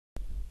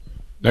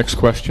Next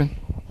question.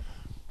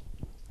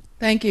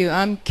 Thank you.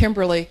 I'm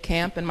Kimberly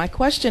Camp, and my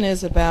question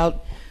is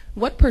about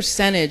what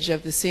percentage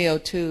of the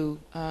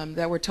CO2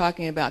 that we're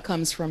talking about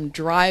comes from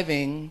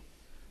driving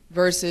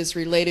versus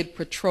related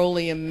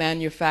petroleum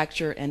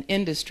manufacture and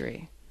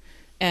industry?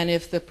 And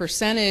if the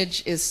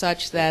percentage is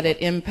such that it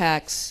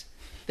impacts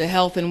the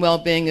health and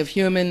well-being of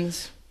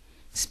humans,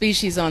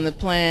 species on the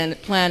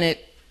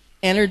planet,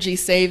 energy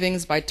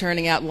savings by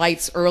turning out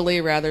lights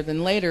early rather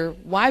than later,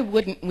 why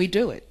wouldn't we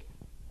do it?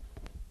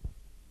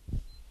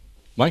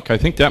 Mike, I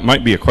think that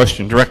might be a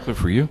question directly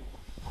for you.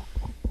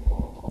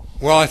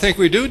 Well, I think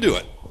we do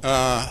it.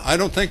 I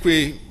don't think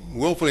we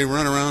willfully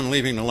run around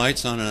leaving the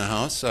lights on in a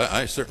house.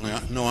 I certainly,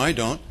 no, I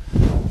don't.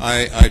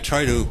 I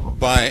try to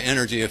buy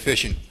energy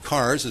efficient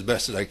cars as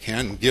best as I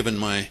can, given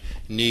my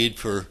need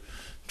for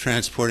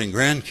transporting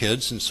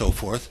grandkids and so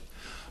forth.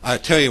 I'll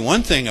tell you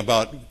one thing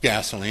about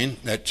gasoline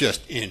that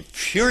just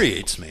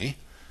infuriates me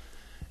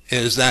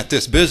is that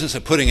this business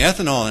of putting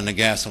ethanol in the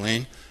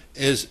gasoline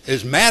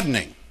is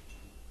maddening.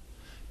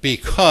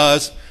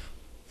 Because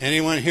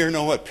anyone here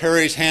know what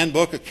Perry's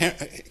Handbook of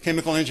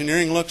Chemical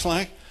Engineering looks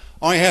like?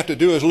 All you have to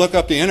do is look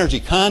up the energy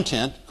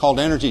content, called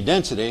energy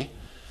density,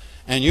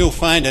 and you'll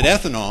find that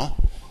ethanol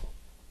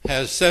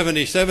has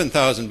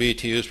 77,000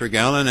 BTUs per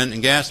gallon,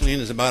 and gasoline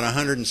is about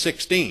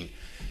 116.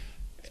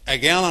 A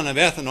gallon of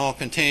ethanol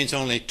contains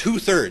only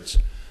 2/3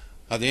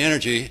 of the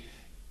energy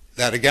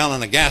that a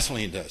gallon of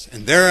gasoline does.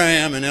 And there I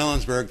am in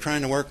Ellensburg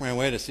trying to work my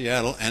way to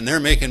Seattle, and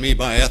they're making me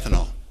buy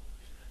ethanol.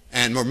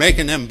 And we're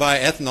making them buy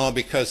ethanol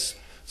because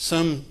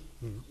some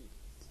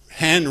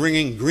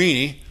hand-wringing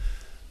greenie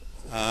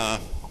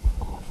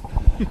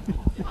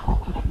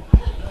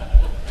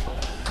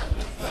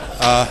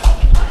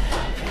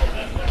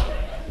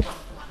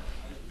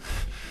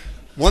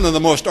one of the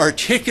most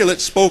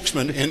articulate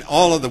spokesmen in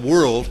all of the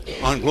world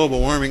on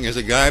global warming is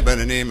a guy by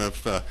the name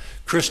of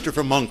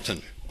Christopher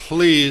Monckton.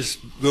 Please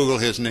Google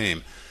his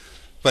name.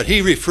 But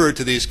he referred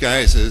to these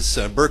guys as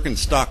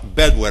Birkenstock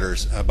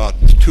bedwetters about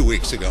 2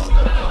 weeks ago.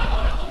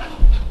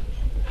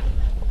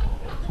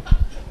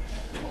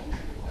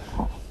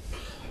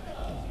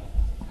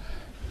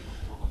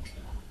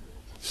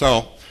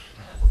 So,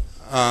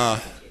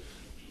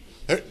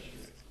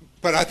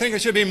 but I think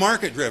it should be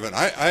market driven.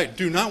 I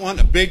do not want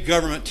a big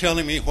government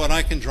telling me what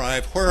I can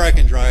drive, where I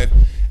can drive,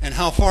 and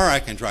how far I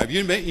can drive.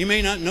 You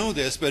may not know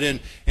this, but in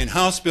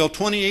House Bill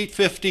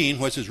 2815,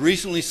 which is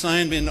recently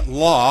signed into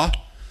law,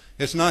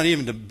 it's not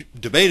even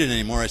debated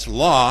anymore, it's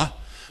law,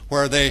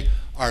 where they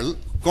are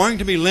going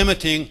to be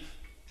limiting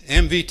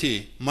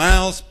MVT,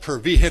 miles per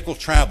vehicle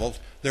traveled.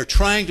 They're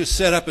trying to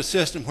set up a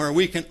system where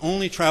we can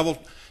only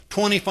travel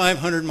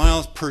 2,500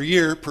 miles per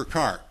year per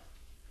car.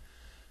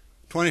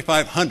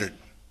 2,500.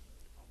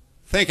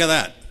 Think of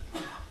that.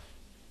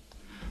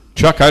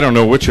 Chuck, I don't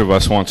know which of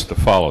us wants to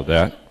follow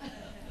that.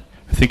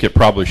 I think it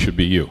probably should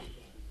be you.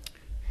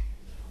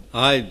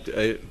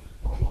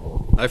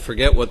 I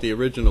forget what the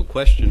original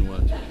question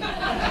was.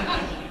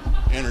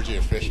 Energy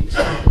efficiency.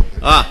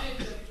 I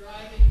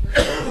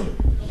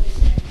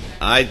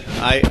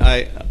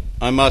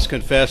must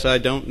confess I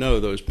don't know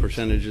those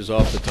percentages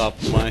off the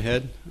top of my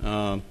head.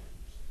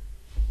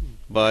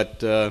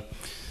 But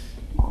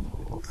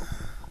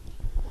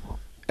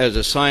as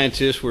a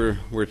scientist,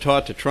 we're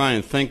taught to try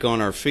and think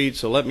on our feet,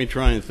 so let me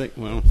try and think.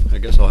 Well, I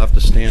guess I'll have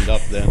to stand up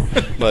then.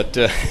 But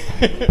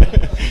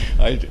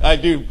I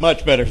do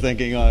much better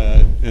thinking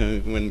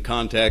when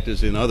contact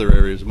is in other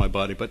areas of my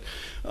body. But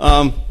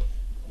I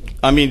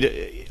mean,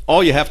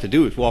 all you have to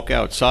do is walk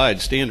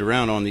outside, stand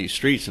around on these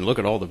streets, and look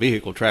at all the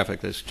vehicle traffic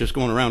that's just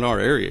going around our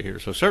area here.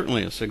 So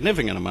certainly a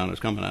significant amount is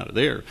coming out of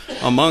there,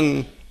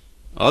 among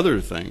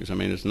other things. I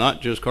mean, it's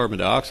not just carbon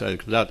dioxide that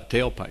comes out the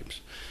tailpipes.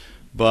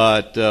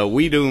 But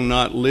we do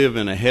not live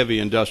in a heavy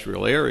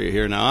industrial area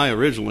here. Now, I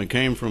originally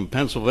came from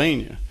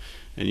Pennsylvania,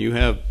 and you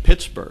have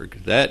Pittsburgh.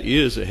 That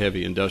is a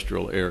heavy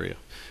industrial area.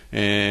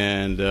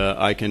 And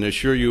I can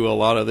assure you a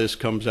lot of this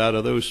comes out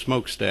of those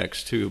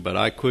smokestacks too, but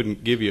I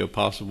couldn't give you a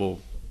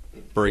possible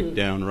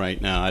breakdown right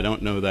now. I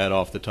don't know that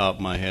off the top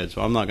of my head,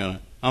 so I'm not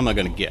gonna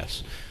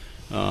guess.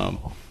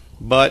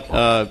 But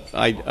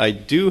I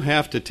do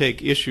have to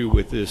take issue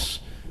with this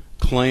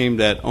claim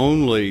that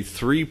only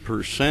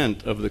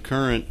 3% of the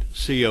current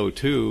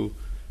CO2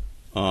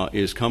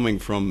 is coming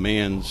from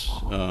man's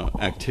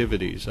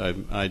activities.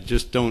 I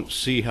just don't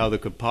see how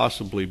that could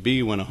possibly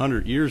be when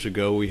 100 years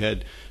ago we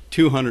had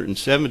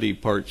 270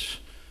 parts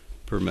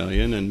per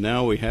million, and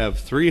now we have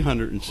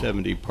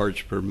 370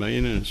 parts per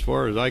million. And as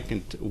far as I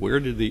can, where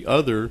did the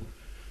other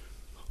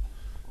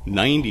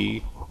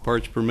 90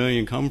 parts per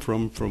million come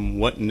from? From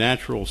what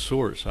natural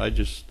source?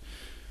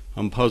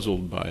 I'm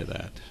puzzled by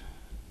that.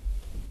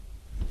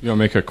 You want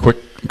to make a quick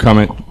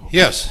comment?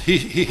 Yes, he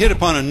hit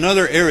upon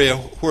another area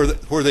where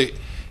the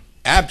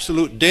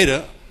absolute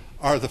data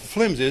are the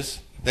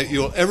flimsiest that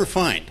you'll ever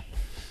find.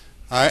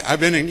 I've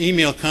been in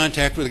email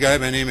contact with a guy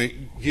by the name of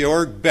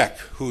Georg Beck,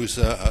 who's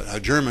a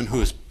German, who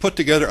has put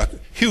together a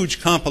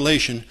huge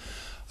compilation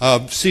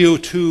of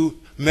CO2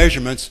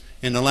 measurements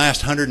in the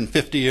last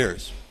 150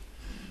 years.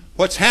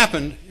 What's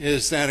happened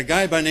is that a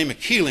guy by the name of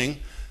Keeling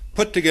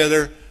put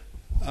together,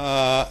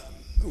 along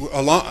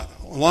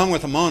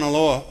with a Mauna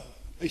Loa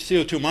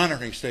CO2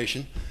 monitoring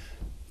station,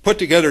 put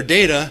together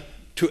data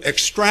to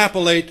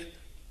extrapolate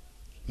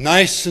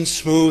nice and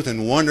smooth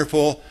and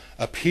wonderful,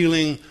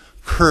 appealing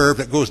curve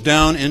that goes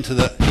down into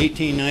the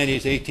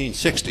 1890s,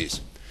 1860s.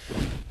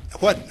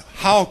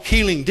 How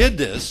Keeling did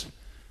this,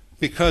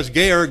 because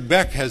Georg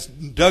Beck has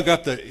dug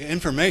up the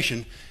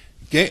information,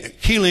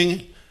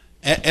 Keeling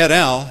et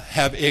al.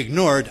 Have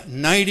ignored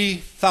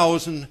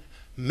 90,000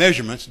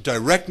 measurements,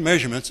 direct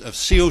measurements of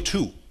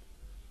CO2.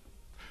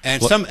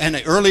 And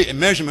the early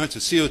measurements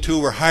of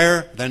CO2 were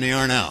higher than they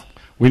are now.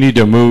 We need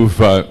to move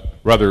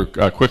rather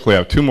quickly. I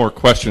have two more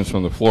questions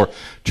from the floor.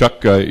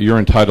 Chuck, you're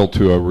entitled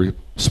to a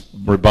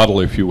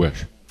rebuttal if you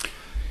wish.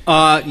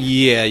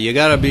 Yeah, you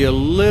got to be a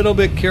little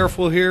bit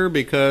careful here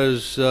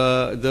because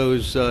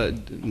those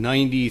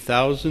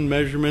 90,000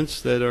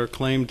 measurements that are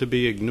claimed to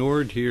be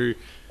ignored here,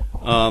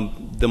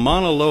 the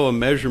Mauna Loa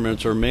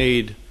measurements are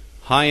made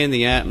high in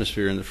the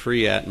atmosphere, in the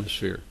free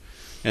atmosphere.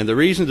 And the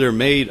reason they're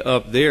made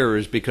up there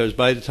is because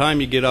by the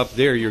time you get up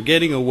there, you're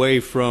getting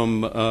away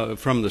from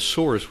the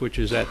source, which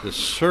is at the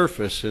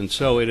surface, and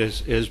so it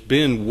has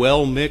been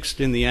well mixed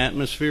in the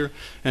atmosphere,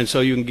 and so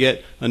you can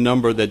get a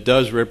number that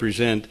does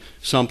represent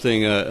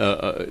something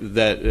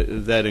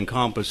that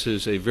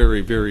encompasses a very,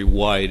 very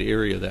wide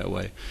area that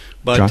way.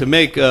 But John? To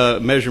make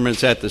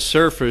measurements at the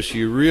surface,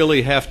 you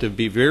really have to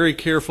be very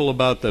careful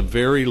about the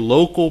very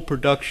local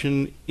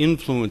production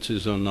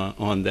influences on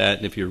that.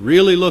 And if you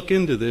really look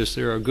into this,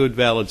 there are good,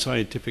 valid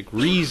scientific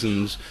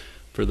reasons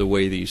for the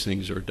way these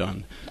things are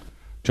done.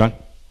 John?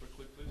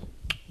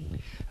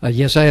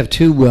 Yes, I have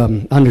two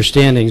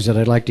understandings that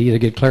I'd like to either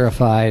get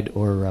clarified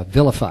or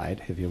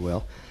vilified, if you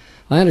will.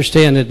 I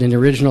understand that in the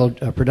original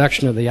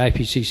production of the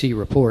IPCC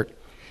report,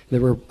 there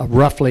were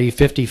roughly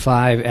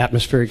 55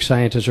 atmospheric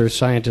scientists, Earth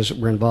scientists, that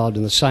were involved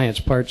in the science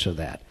parts of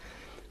that.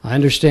 I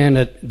understand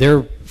that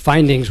their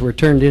findings were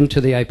turned into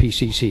the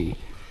IPCC,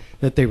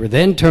 that they were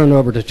then turned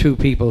over to two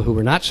people who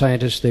were not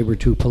scientists, they were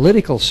two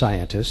political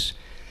scientists.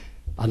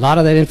 A lot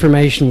of that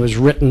information was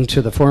written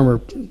to the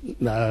former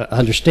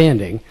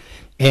understanding,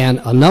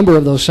 and a number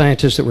of those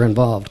scientists that were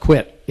involved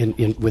quit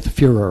with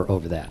furor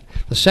over that.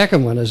 The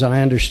second one is,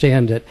 I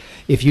understand that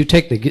if you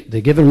take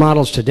the given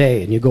models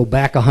today and you go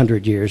back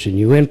 100 years and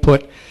you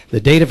input the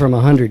data from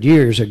 100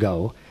 years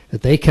ago,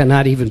 that they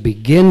cannot even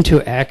begin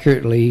to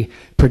accurately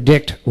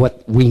predict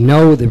what we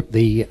know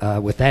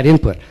with that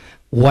input,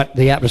 what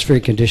the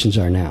atmospheric conditions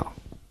are now.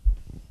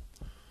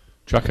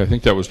 Chuck, I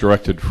think that was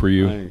directed for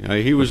you.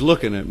 He was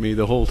looking at me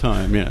the whole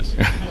time, yes.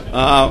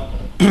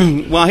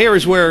 Well,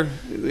 here's where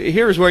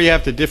you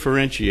have to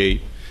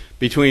differentiate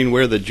between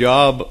where the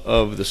job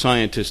of the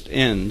scientist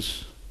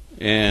ends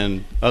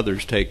and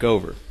others take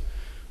over.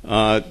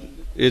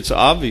 It's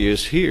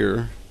obvious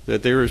here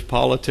that there is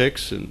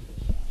politics and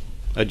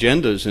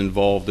agendas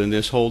involved in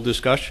this whole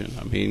discussion.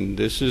 I mean,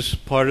 this is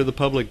part of the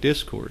public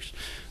discourse.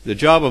 The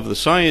job of the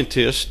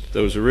scientist,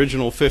 those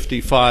original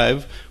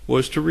 55,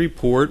 was to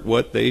report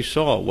what they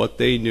saw, what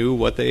they knew,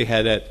 what they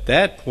had at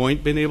that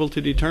point been able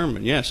to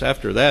determine. Yes,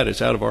 after that,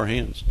 it's out of our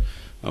hands.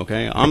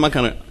 Okay, I am not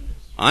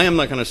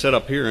going to sit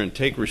up here and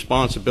take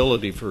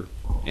responsibility for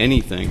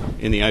anything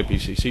in the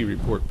IPCC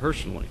report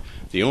personally.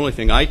 The only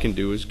thing I can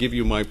do is give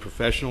you my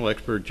professional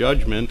expert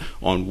judgment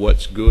on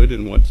what's good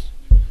and what's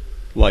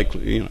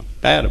likely,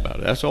 bad about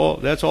it. That's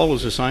all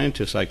as a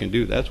scientist I can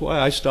do. That's why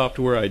I stopped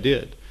where I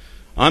did.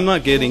 I'm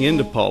not getting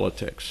into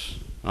politics.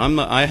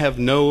 I have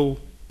no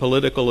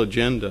political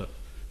agenda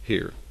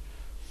here.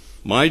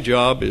 My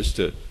job is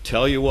to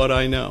tell you what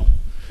I know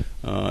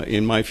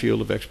in my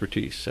field of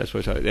expertise. That's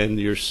what and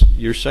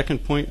your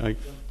second point? The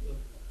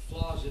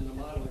flaws in the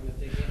modeling, that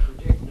they can't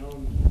predict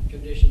known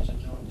conditions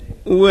and known data.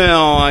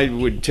 Well, I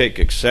would take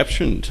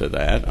exception to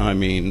that. I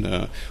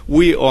mean,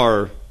 we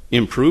are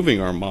improving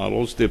our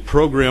models. The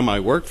program I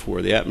work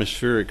for, the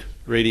Atmospheric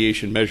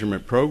Radiation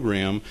Measurement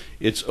Program,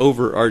 its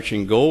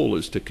overarching goal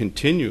is to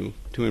continue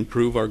to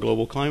improve our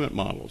global climate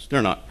models.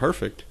 They're not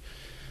perfect,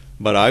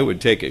 but I would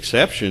take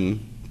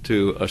exception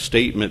to a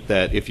statement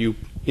that if you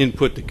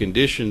input the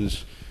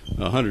conditions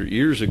 100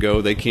 years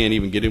ago, they can't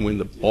even get in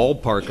the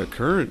ballpark of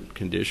current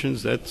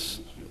conditions. That's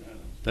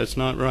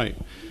not right.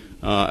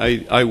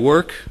 I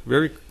work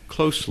very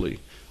closely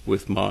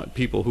with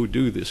people who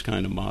do this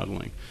kind of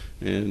modeling,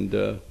 and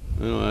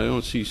I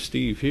don't see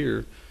Steve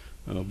here,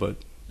 but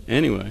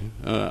anyway,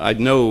 I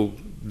know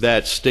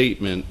that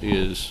statement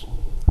is,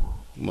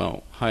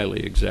 well,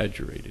 highly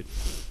exaggerated.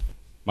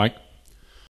 Mike?